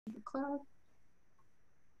Cloud.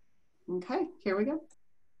 Okay, here we go.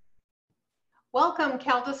 Welcome,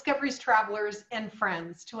 Cal Discoveries travelers and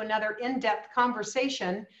friends, to another in-depth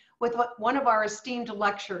conversation with one of our esteemed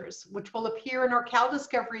lecturers, which will appear in our Cal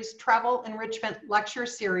Discoveries Travel Enrichment Lecture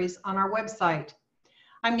Series on our website.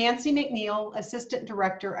 I'm Nancy McNeil, Assistant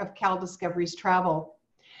Director of Cal Discoveries Travel.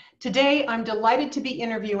 Today, I'm delighted to be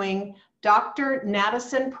interviewing Dr.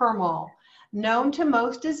 Nadesan Permaul, known to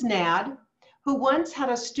most as Nad, who once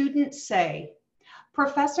had a student say,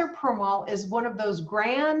 "Professor Permaul is one of those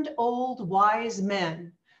grand old wise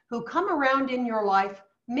men who come around in your life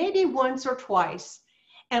maybe once or twice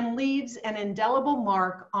and leaves an indelible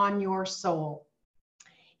mark on your soul."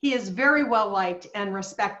 He is very well liked and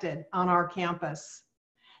respected on our campus.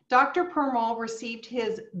 Dr. Permaul received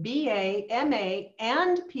his BA, MA,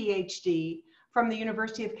 and PhD from the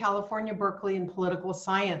University of California, Berkeley in political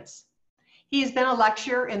science. He has been a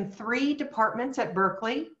lecturer in 3 departments at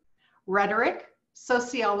Berkeley: rhetoric,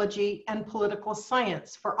 sociology, and political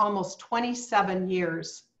science for almost 27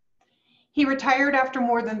 years. He retired after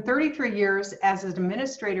more than 33 years as an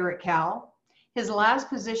administrator at Cal, his last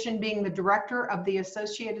position being the director of the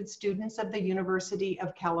Associated Students of the University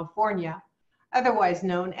of California, otherwise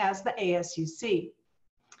known as the ASUC.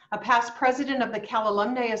 A past president of the Cal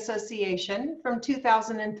Alumni Association from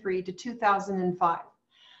 2003 to 2005.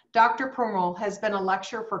 Dr. Permaul has been a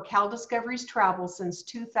lecturer for Cal Discoveries Travel since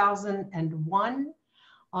 2001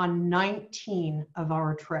 on 19 of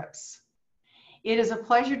our trips. It is a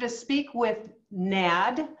pleasure to speak with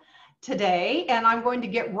Nad today, and I'm going to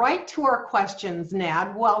get right to our questions.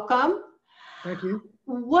 Nad, welcome. Thank you.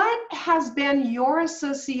 What has been your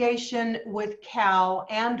association with Cal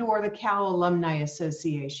and/or the Cal Alumni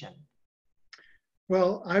Association?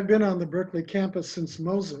 Well, I've been on the Berkeley campus since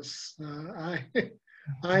Moses.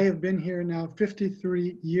 I have been here now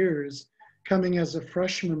 53 years, coming as a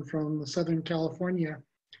freshman from Southern California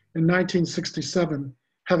in 1967,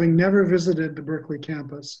 having never visited the Berkeley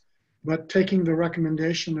campus, but taking the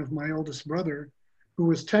recommendation of my oldest brother, who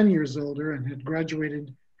was 10 years older and had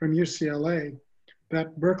graduated from UCLA,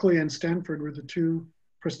 that Berkeley and Stanford were the 2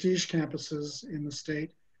 prestige campuses in the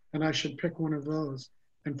state, and I should pick one of those.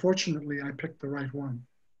 And fortunately, I picked the right one.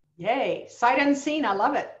 Yay, sight unseen, I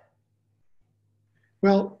love it.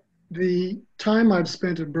 Well, the time I've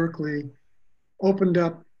spent at Berkeley opened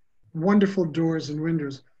up wonderful doors and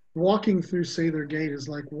windows. Walking through Sather Gate is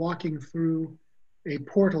like walking through a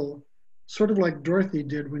portal, sort of like Dorothy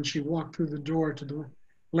did when she walked through the door to the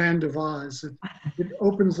land of Oz. It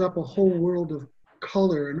opens up a whole world of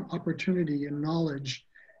color and opportunity and knowledge.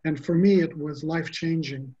 And for me, it was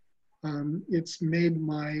life-changing. It's made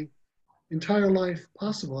my entire life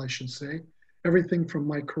possible, I should say. Everything from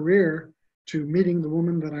my career to meeting the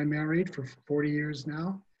woman that I married for 40 years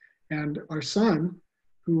now, and our son,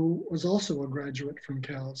 who was also a graduate from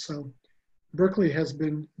Cal. So Berkeley has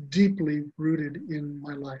been deeply rooted in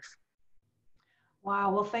my life.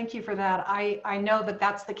 Wow, well, thank you for that. I know that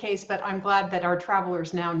that's the case, but I'm glad that our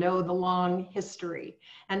travelers now know the long history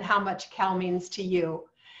and how much Cal means to you.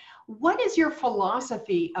 What is your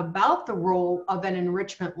philosophy about the role of an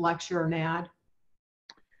enrichment lecturer, Nad?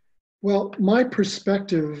 Well, my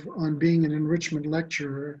perspective on being an enrichment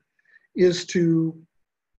lecturer is to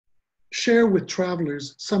share with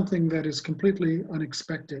travelers something that is completely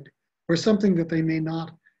unexpected or something that they may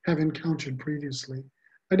not have encountered previously.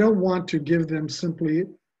 I don't want to give them simply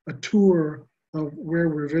a tour of where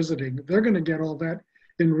we're visiting. They're going to get all that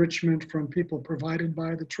enrichment from people provided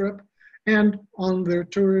by the trip and on their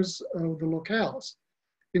tours of the locales.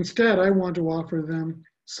 Instead, I want to offer them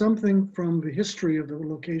something from the history of the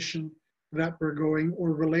location that we're going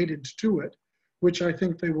or related to it, which I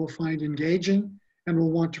think they will find engaging and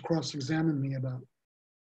will want to cross-examine me about.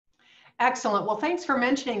 Excellent. Well, thanks for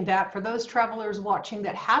mentioning that. For those travelers watching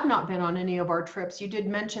that have not been on any of our trips, you did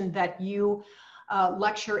mention that you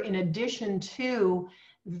lecture in addition to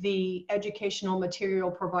the educational material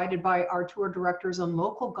provided by our tour directors and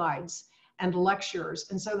local guides and lecturers.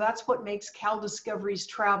 And so that's what makes Cal Discoveries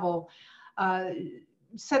Travel,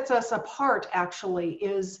 sets us apart actually,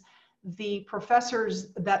 is the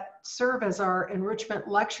professors that serve as our enrichment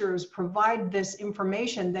lecturers provide this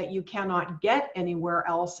information that you cannot get anywhere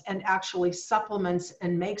else and actually supplements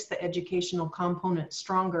and makes the educational component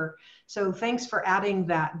stronger. So thanks for adding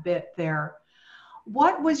that bit there.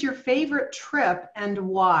 What was your favorite trip and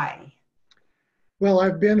why? Well,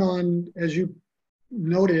 I've been on, as you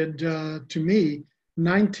noted to me,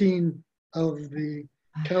 19 of the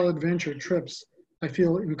Cal Adventure trips. I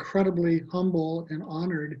feel incredibly humble and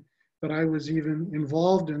honored that I was even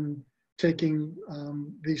involved in taking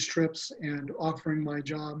these trips and offering my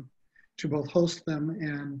job to both host them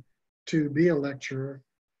and to be a lecturer.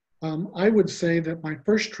 I would say that my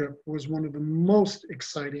first trip was one of the most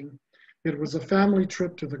exciting. It was a family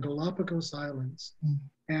trip to the Galapagos Islands.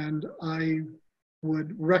 And I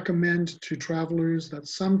would recommend to travelers that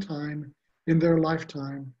sometime in their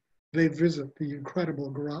lifetime, they visit the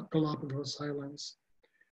incredible Galapagos Islands.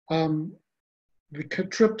 The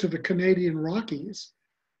trip to the Canadian Rockies,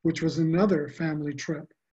 which was another family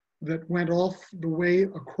trip that went all the way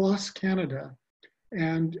across Canada.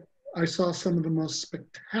 And I saw some of the most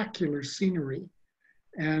spectacular scenery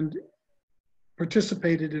and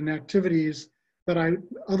participated in activities that I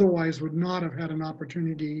otherwise would not have had an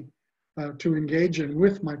opportunity to engage in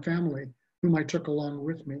with my family, whom I took along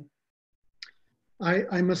with me.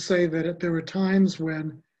 I must say that there were times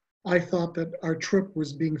when I thought that our trip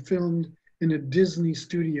was being filmed in a Disney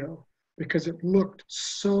studio because it looked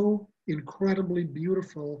so incredibly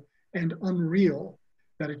beautiful and unreal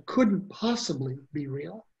that it couldn't possibly be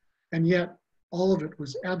real. And yet all of it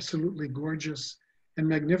was absolutely gorgeous and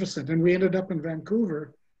magnificent. And we ended up in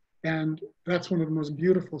Vancouver, and that's one of the most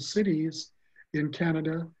beautiful cities in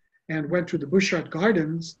Canada, and went to the Bouchard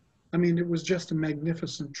Gardens. I mean, it was just a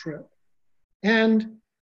magnificent trip. And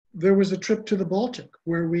there was a trip to the Baltic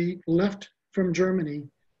where we left from Germany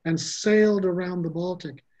and sailed around the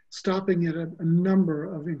Baltic, stopping at a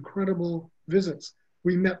number of incredible visits.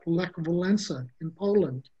 We met Lech Walesa in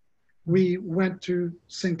Poland. We went to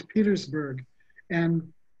St. Petersburg, and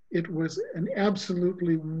it was an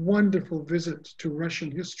absolutely wonderful visit to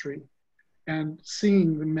Russian history, and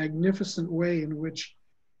seeing the magnificent way in which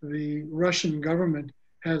the Russian government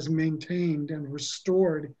has maintained and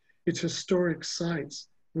restored its historic sites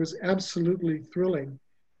was absolutely thrilling.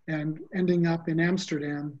 And ending up in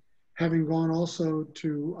Amsterdam, having gone also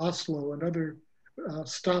to Oslo and other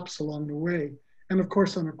stops along the way. And of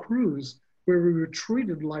course on a cruise where we were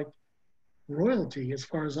treated like royalty as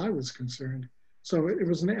far as I was concerned. So it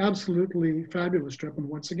was an absolutely fabulous trip. And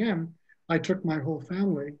once again, I took my whole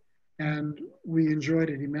family and we enjoyed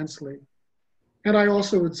it immensely. And I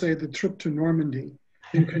also would say the trip to Normandy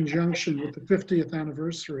in conjunction with the 50th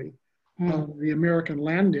anniversary of the American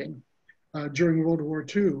landing during World War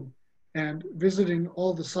II, and visiting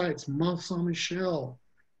all the sites, Mont Saint-Michel,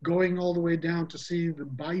 going all the way down to see the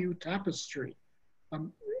Bayeux Tapestry,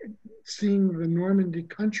 seeing the Normandy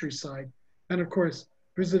countryside, and of course,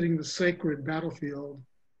 visiting the sacred battlefield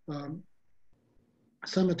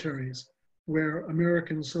cemeteries where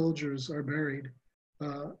American soldiers are buried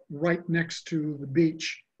right next to the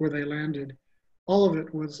beach where they landed. All of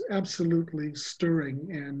it was absolutely stirring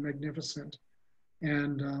and magnificent.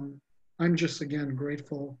 And I'm just, again,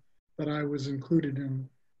 grateful that I was included in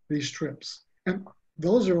these trips. And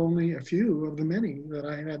those are only a few of the many that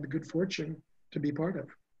I had the good fortune to be part of.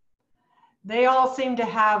 They all seem to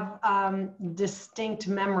have distinct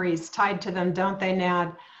memories tied to them, don't they,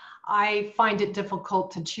 Nad? I find it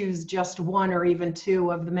difficult to choose just one or even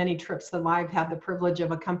two of the many trips that I've had the privilege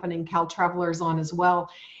of accompanying Cal travelers on as well.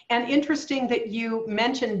 And interesting that you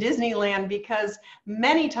mentioned Disneyland, because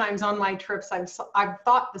many times on my trips, I've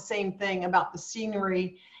thought the same thing about the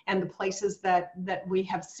scenery and the places that we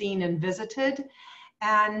have seen and visited.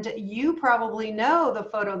 And you probably know the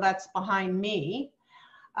photo that's behind me.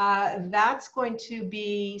 That's going to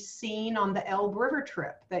be seen on the Elbe River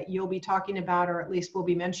trip that you'll be talking about, or at least we'll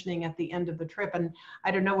be mentioning at the end of the trip. And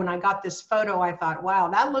I don't know, when I got this photo, I thought, wow,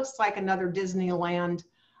 that looks like another Disneyland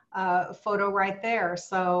photo right there.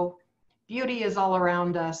 So beauty is all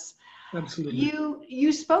around us. Absolutely.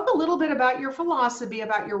 You spoke a little bit about your philosophy,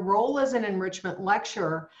 about your role as an enrichment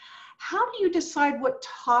lecturer. How do you decide what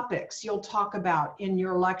topics you'll talk about in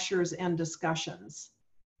your lectures and discussions?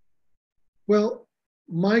 Well,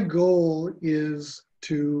 my goal is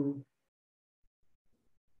to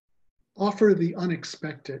offer the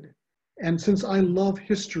unexpected. And since I love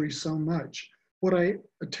history so much, what I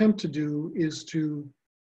attempt to do is to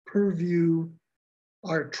purview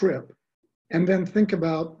our trip and then think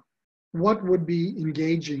about what would be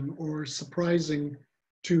engaging or surprising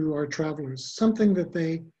to our travelers, something that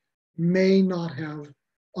they may not have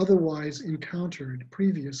otherwise encountered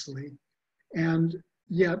previously, and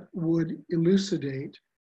yet would elucidate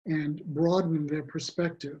and broaden their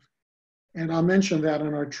perspective. And I'll mention that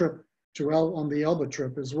on our trip on the Elbe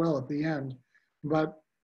trip as well at the end. But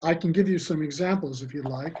I can give you some examples if you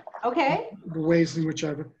like. Okay. The ways in which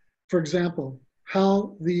for example,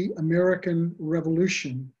 how the American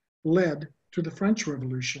Revolution led to the French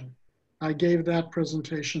Revolution. I gave that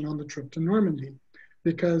presentation on the trip to Normandy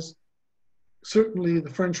because certainly the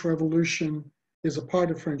French Revolution is a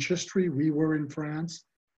part of French history. We were in France,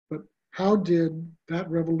 but how did that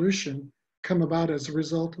revolution come about as a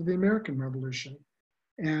result of the American Revolution.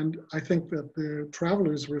 And I think that the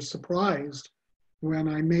travelers were surprised when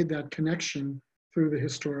I made that connection through the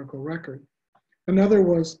historical record. Another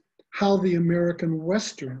was how the American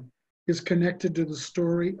Western is connected to the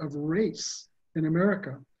story of race in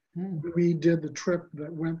America. We did the trip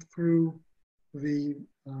that went through the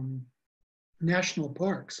national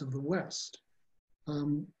parks of the West.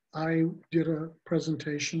 I did a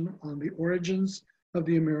presentation on the origins of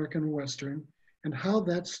the American Western and how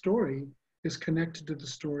that story is connected to the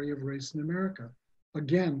story of race in America.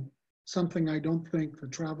 Again, something I don't think the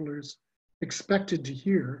travelers expected to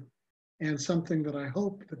hear, and something that I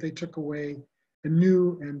hope that they took away a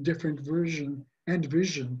new and different version and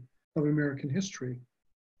vision of American history.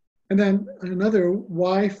 And then another,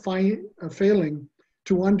 why failing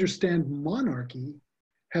to understand monarchy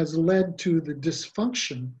has led to the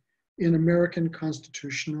dysfunction in American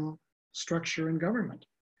constitutional structure and government.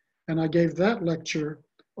 And I gave that lecture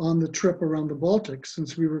on the trip around the Baltic,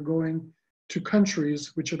 since we were going to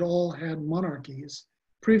countries which had all had monarchies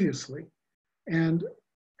previously. And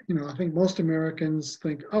I think most Americans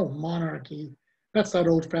think, oh, monarchy, that's that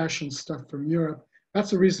old-fashioned stuff from Europe.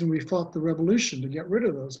 That's the reason we fought the revolution, to get rid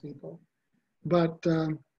of those people. But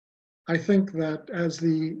I think that, as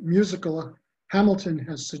the musical Hamilton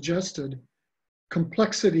has suggested,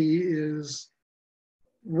 complexity is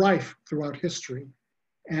rife throughout history.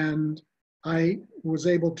 And I was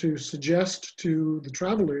able to suggest to the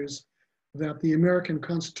travelers that the American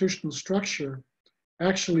constitutional structure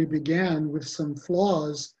actually began with some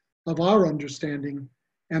flaws of our understanding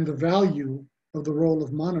and the value of the role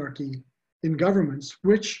of monarchy in governments,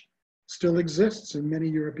 which still exists in many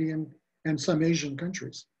European and some Asian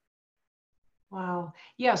countries. Wow.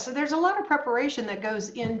 Yeah, so there's a lot of preparation that goes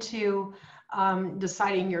into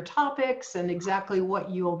deciding your topics and exactly what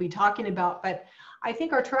you will be talking about. But I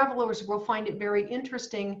think our travelers will find it very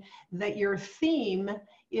interesting that your theme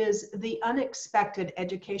is the unexpected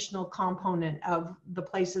educational component of the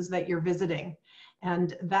places that you're visiting.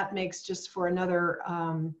 And that makes just for another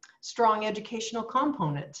strong educational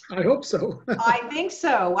component. I hope so. I think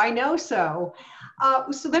so. I know so.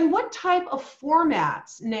 So then what type of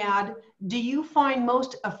formats, Nad, do you find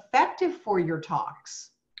most effective for your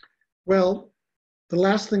talks? Well, the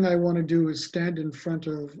last thing I want to do is stand in front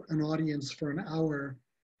of an audience for an hour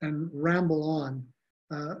and ramble on.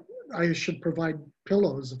 I should provide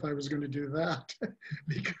pillows if I was going to do that,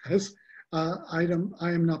 because I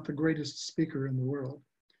am not the greatest speaker in the world.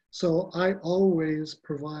 So I always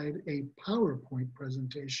provide a PowerPoint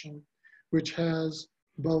presentation, which has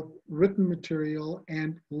both written material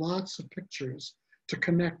and lots of pictures to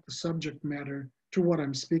connect the subject matter to what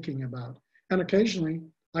I'm speaking about. And occasionally,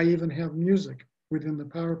 I even have music within the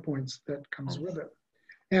PowerPoints that comes with it.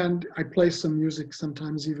 And I play some music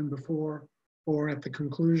sometimes even before or at the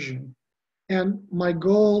conclusion. And my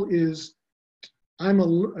goal is, I'm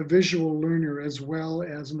a visual learner as well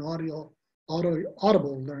as an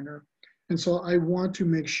audible learner. And so I want to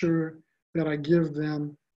make sure that I give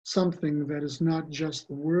them something that is not just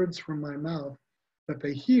the words from my mouth that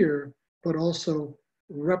they hear, but also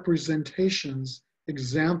representations,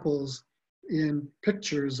 examples in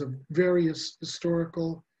pictures of various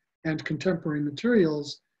historical and contemporary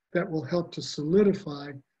materials that will help to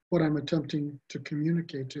solidify what I'm attempting to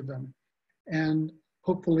communicate to them. And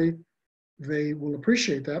hopefully they will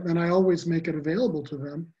appreciate that. And I always make it available to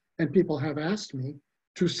them, and people have asked me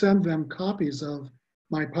to send them copies of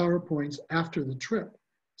my PowerPoints after the trip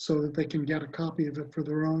so that they can get a copy of it for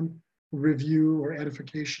their own review or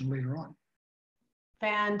edification later on.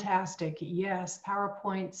 Fantastic. Yes,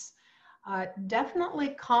 PowerPoints definitely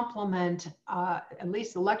complement, at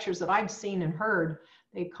least the lectures that I've seen and heard,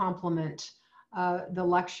 they complement the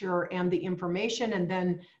lecture and the information. And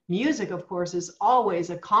then music, of course, is always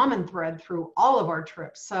a common thread through all of our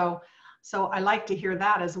trips. So I like to hear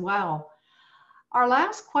that as well. Our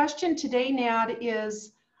last question today, Nad,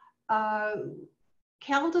 is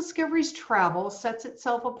Cal Discoveries Travel sets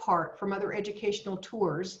itself apart from other educational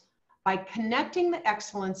tours by connecting the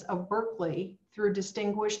excellence of Berkeley through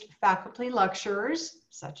distinguished faculty lecturers,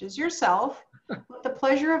 such as yourself, with the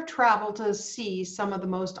pleasure of travel to see some of the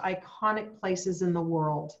most iconic places in the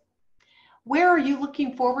world. Where are you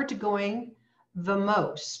looking forward to going the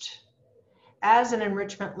most as an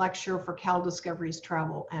enrichment lecturer for Cal Discoveries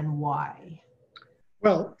Travel, and why?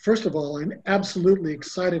 Well, first of all, I'm absolutely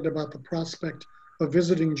excited about the prospect of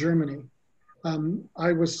visiting Germany.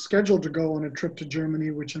 I was scheduled to go on a trip to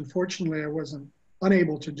Germany, which unfortunately I wasn't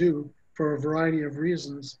unable to do for a variety of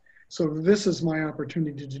reasons. So this is my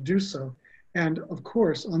opportunity to do so. And of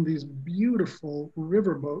course, on these beautiful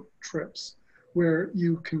riverboat trips, where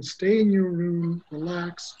you can stay in your room,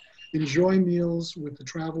 relax, enjoy meals with the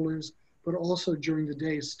travelers, but also during the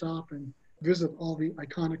day stop and visit all the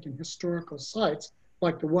iconic and historical sites,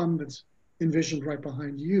 like the one that's envisioned right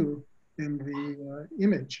behind you in the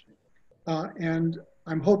image. And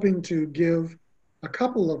I'm hoping to give a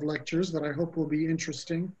couple of lectures that I hope will be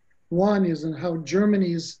interesting. One is in how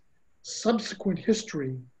Germany's subsequent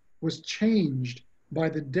history was changed by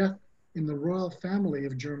the death in the royal family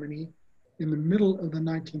of Germany in the middle of the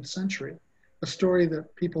 19th century, a story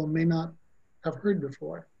that people may not have heard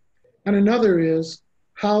before. And another is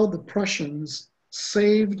how the Prussians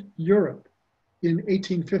saved Europe in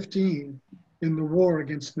 1815 in the war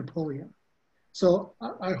against Napoleon. So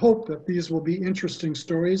I hope that these will be interesting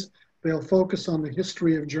stories. They'll focus on the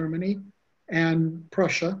history of Germany and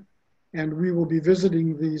Prussia, and we will be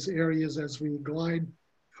visiting these areas as we glide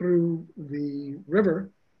through the river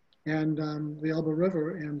and the Elbe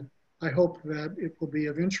River, and I hope that it will be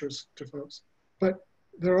of interest to folks. But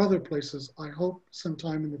there are other places I hope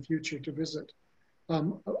sometime in the future to visit.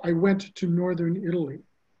 I went to northern Italy,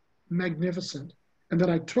 magnificent, and then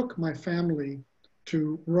I took my family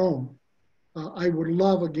to Rome. I would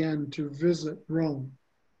love again to visit Rome.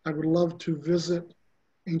 I would love to visit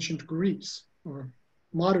ancient Greece or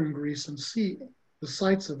modern Greece and see the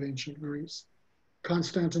sites of ancient Greece,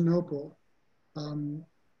 Constantinople,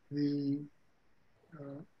 the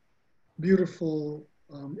beautiful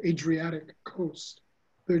Adriatic coast.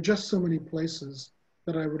 There are just so many places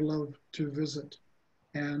that I would love to visit.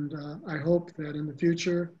 And I hope that in the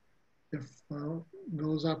future, if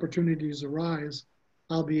those opportunities arise,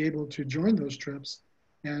 I'll be able to join those trips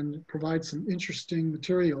and provide some interesting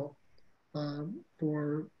material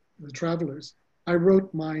for the travelers. I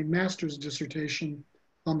wrote my master's dissertation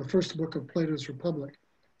on the first book of Plato's Republic.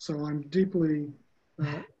 So I'm deeply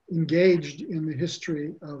engaged in the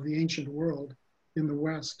history of the ancient world in the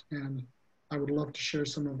West, and I would love to share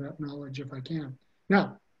some of that knowledge if I can.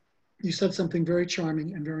 Now, you said something very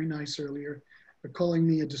charming and very nice earlier, calling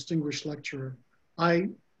me a distinguished lecturer. I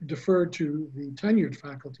defer to the tenured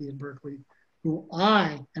faculty at Berkeley, who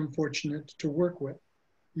I am fortunate to work with.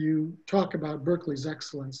 You talk about Berkeley's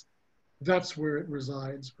excellence. That's where it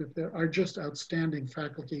resides. But there are just outstanding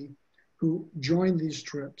faculty who join these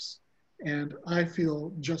trips. And I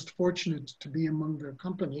feel just fortunate to be among their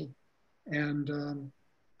company. And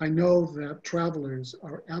I know that travelers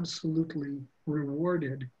are absolutely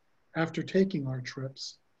rewarded after taking our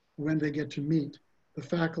trips when they get to meet the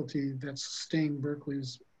faculty that sustain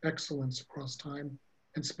Berkeley's excellence across time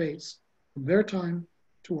and space, from their time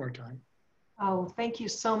to our time. Oh, thank you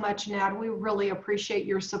so much, Nad. We really appreciate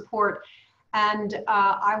your support. And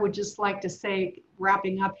I would just like to say,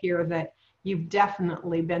 wrapping up here, that you've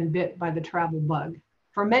definitely been bit by the travel bug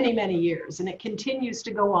for many, many years, and it continues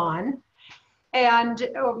to go on. And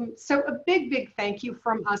so a big, big thank you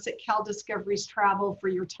from us at Cal Discoveries Travel for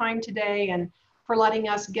your time today and for letting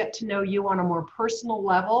us get to know you on a more personal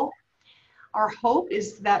level. Our hope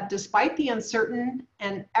is that despite the uncertain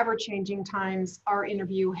and ever-changing times, our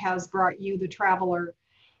interview has brought you, the traveler,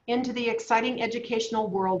 into the exciting educational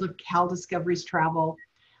world of Cal Discoveries Travel.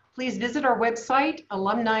 Please visit our website,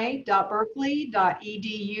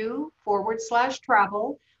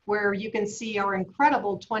 alumni.berkeley.edu/travel, where you can see our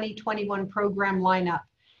incredible 2021 program lineup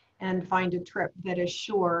and find a trip that is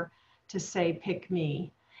sure to say, pick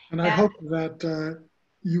me. And I hope that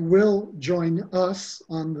you will join us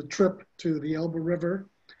on the trip to the Elbe River.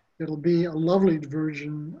 It'll be a lovely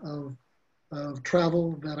version of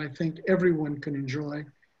travel that I think everyone can enjoy.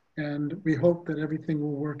 And we hope that everything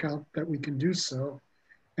will work out that we can do so.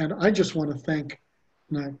 And I just want to thank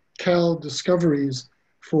Cal Discoveries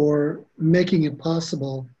for making it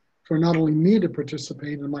possible for not only me to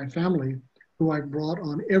participate and my family, who I've brought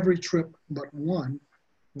on every trip but one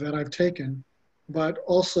that I've taken, but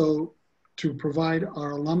also to provide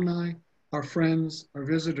our alumni, our friends, our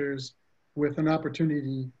visitors with an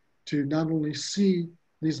opportunity to not only see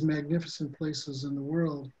these magnificent places in the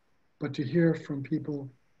world, but to hear from people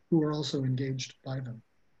who are also engaged by them.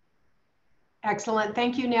 Excellent.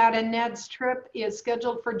 Thank you, Nad. And Nad's trip is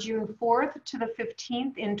scheduled for June 4th to the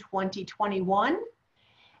 15th in 2021.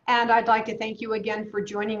 And I'd like to thank you again for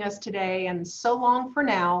joining us today. And so long for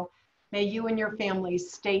now. May you and your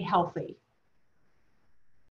families stay healthy.